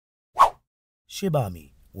Shib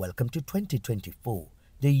Army, welcome to 2024,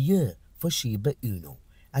 the year for Shiba Inu,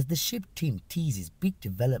 as the SHIB team teases big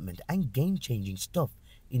development and game-changing stuff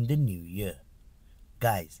in the new year.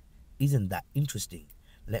 Guys, isn't that interesting?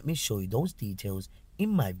 Let me show you those details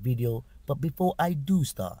in my video, but before I do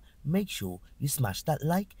start, make sure you smash that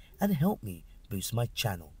like and help me boost my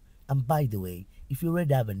channel. And by the way, if you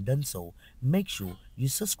already haven't done so, make sure you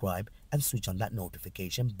subscribe and switch on that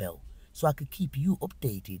notification bell, so I could keep you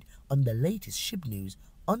updated on the latest SHIB news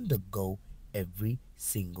on the go every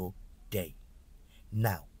single day.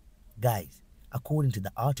 Now, guys, according to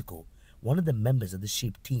the article, one of the members of the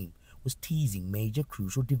SHIB team was teasing major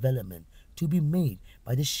crucial development to be made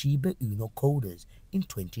by the Shiba Inu coders in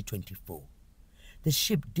 2024. The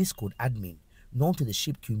SHIB Discord admin, known to the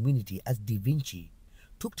SHIB community as Da Vinci,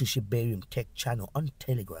 took to Shibarium Tech channel on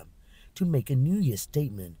Telegram to make a New Year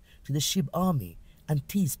statement to the Shib Army and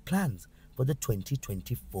tease plans for the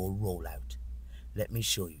 2024 rollout. Let me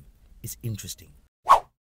show you, it's interesting.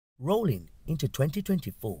 Rolling into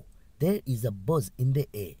 2024, there is a buzz in the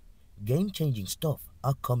air. Game-changing stuff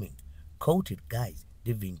are coming, quoted guys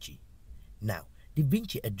Da Vinci. Now, Da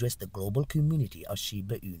Vinci addressed the global community of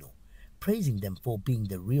Shiba Inu, praising them for being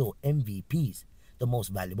the real MVPs, the most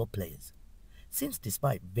valuable players. Since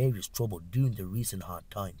despite various trouble during the recent hard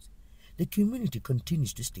times, the community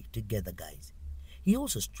continues to stick together, guys. He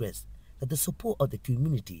also stressed that the support of the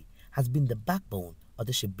community has been the backbone of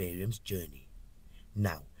the Shibarium's journey.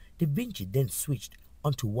 Now, Da Vinci then switched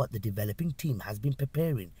onto what the developing team has been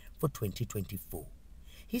preparing for 2024.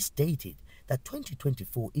 He stated that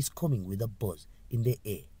 2024 is coming with a buzz in the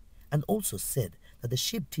air, and also said that the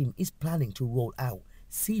SHIB team is planning to roll out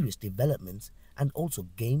serious developments and also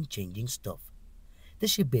game-changing stuff. The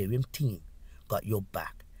Shibarium team got your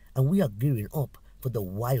back, and we are gearing up for the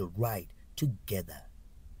wild ride together.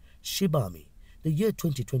 SHIB Army, the year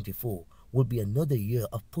 2024 will be another year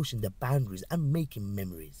of pushing the boundaries and making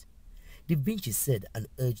memories. Da Vinci said and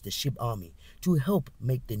urged the SHIB Army to help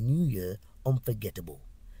make the new year unforgettable.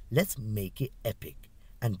 Let's make it epic,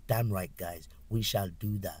 and damn right guys, we shall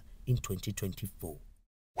do that in 2024.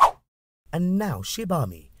 And now SHIB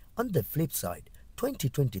Army, on the flip side,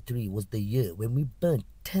 2023 was the year when we burned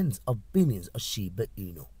tens of billions of Shiba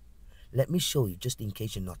Inu. Let me show you just in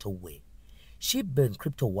case you're not aware. SHIB Burn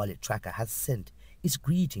Crypto Wallet Tracker has sent its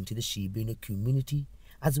greeting to the Shiba Inu community,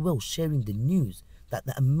 as well sharing the news that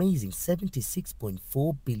the amazing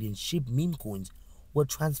 76.4 billion SHIB meme coins were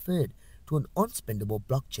transferred to an unspendable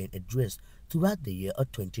blockchain address throughout the year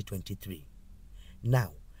of 2023.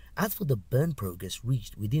 Now, as for the burn progress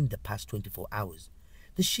reached within the past 24 hours,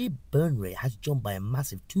 the SHIB burn rate has jumped by a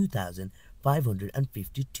massive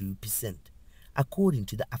 2,552%, according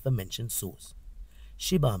to the aforementioned source.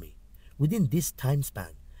 SHIB Army, within this time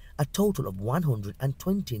span, a total of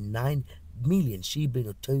 129 million Shiba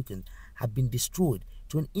Inu tokens have been destroyed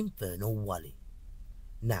to an infernal wallet.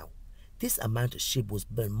 Now, this amount of SHIB was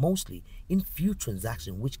burned mostly in few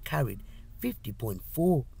transactions which carried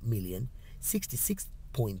 50.4 million,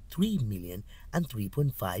 66.3 million, and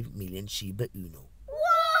 3.5 million Shiba Inu.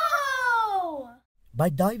 Whoa! By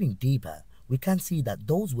diving deeper, we can see that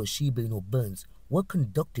those were Shiba Inu burns were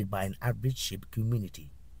conducted by an average SHIB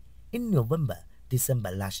community. In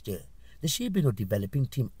November-December last year, the Shiba Inu developing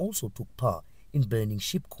team also took part in burning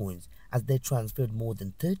SHIB coins as they transferred more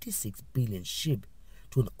than 36 billion SHIB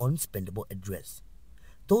to an unspendable address.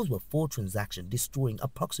 Those were 4 transactions destroying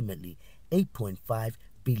approximately 8.5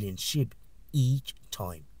 billion SHIB each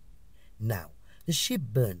time. Now, the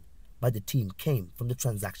SHIB burn by the team came from the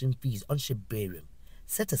transaction fees on Shibarium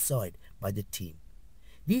set aside by the team.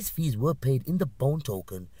 These fees were paid in the bone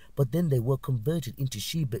token, but then they were converted into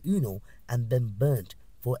Shiba Inu and then burnt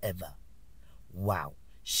forever. Wow,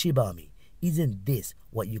 SHIB Army, isn't this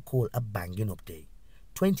what you call a banging update?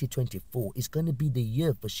 2024 is going to be the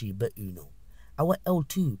year for Shiba Inu. Our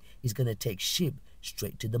L2 is going to take SHIB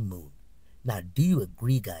straight to the moon. Now, do you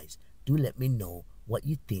agree, guys? Do let me know what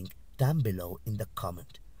you think down below in the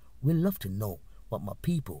comment. We'd love to know what my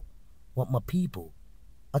people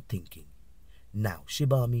are thinking. Now,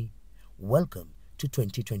 SHIB Army, welcome to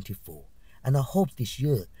 2024, and I hope this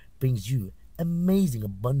year brings you amazing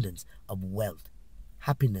abundance of wealth,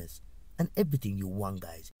 happiness, and everything you want,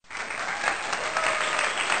 guys.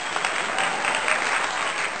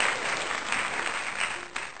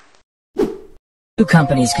 Two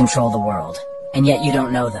companies control the world, and yet you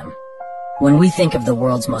don't know them. When we think of the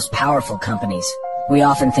world's most powerful companies, we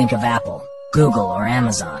often think of Apple, Google, or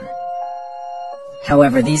Amazon.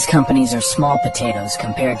 However, these companies are small potatoes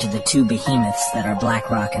compared to the two behemoths that are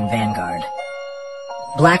BlackRock and Vanguard.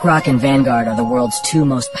 BlackRock and Vanguard are the world's two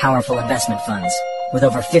most powerful investment funds, with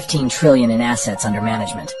over 15 trillion in assets under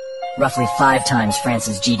management, roughly 5 times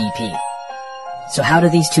France's GDP. So how do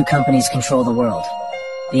these two companies control the world?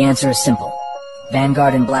 The answer is simple.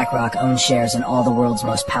 Vanguard and BlackRock own shares in all the world's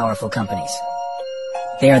most powerful companies.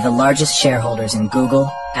 They are the largest shareholders in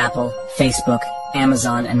Google, Apple, Facebook,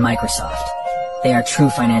 Amazon, and Microsoft. They are true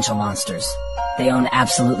financial monsters. They own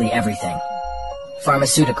absolutely everything.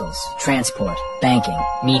 Pharmaceuticals, transport, banking,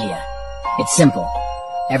 media. It's simple.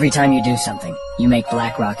 Every time you do something, you make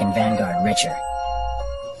BlackRock and Vanguard richer.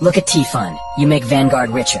 Look at T-Fund. You make Vanguard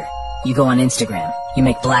richer. You go on Instagram. You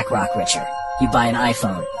make BlackRock richer. You buy an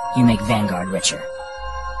iPhone. You make Vanguard richer.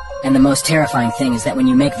 And the most terrifying thing is that when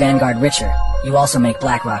you make Vanguard richer, you also make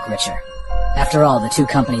BlackRock richer. After all, the two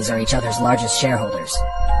companies are each other's largest shareholders.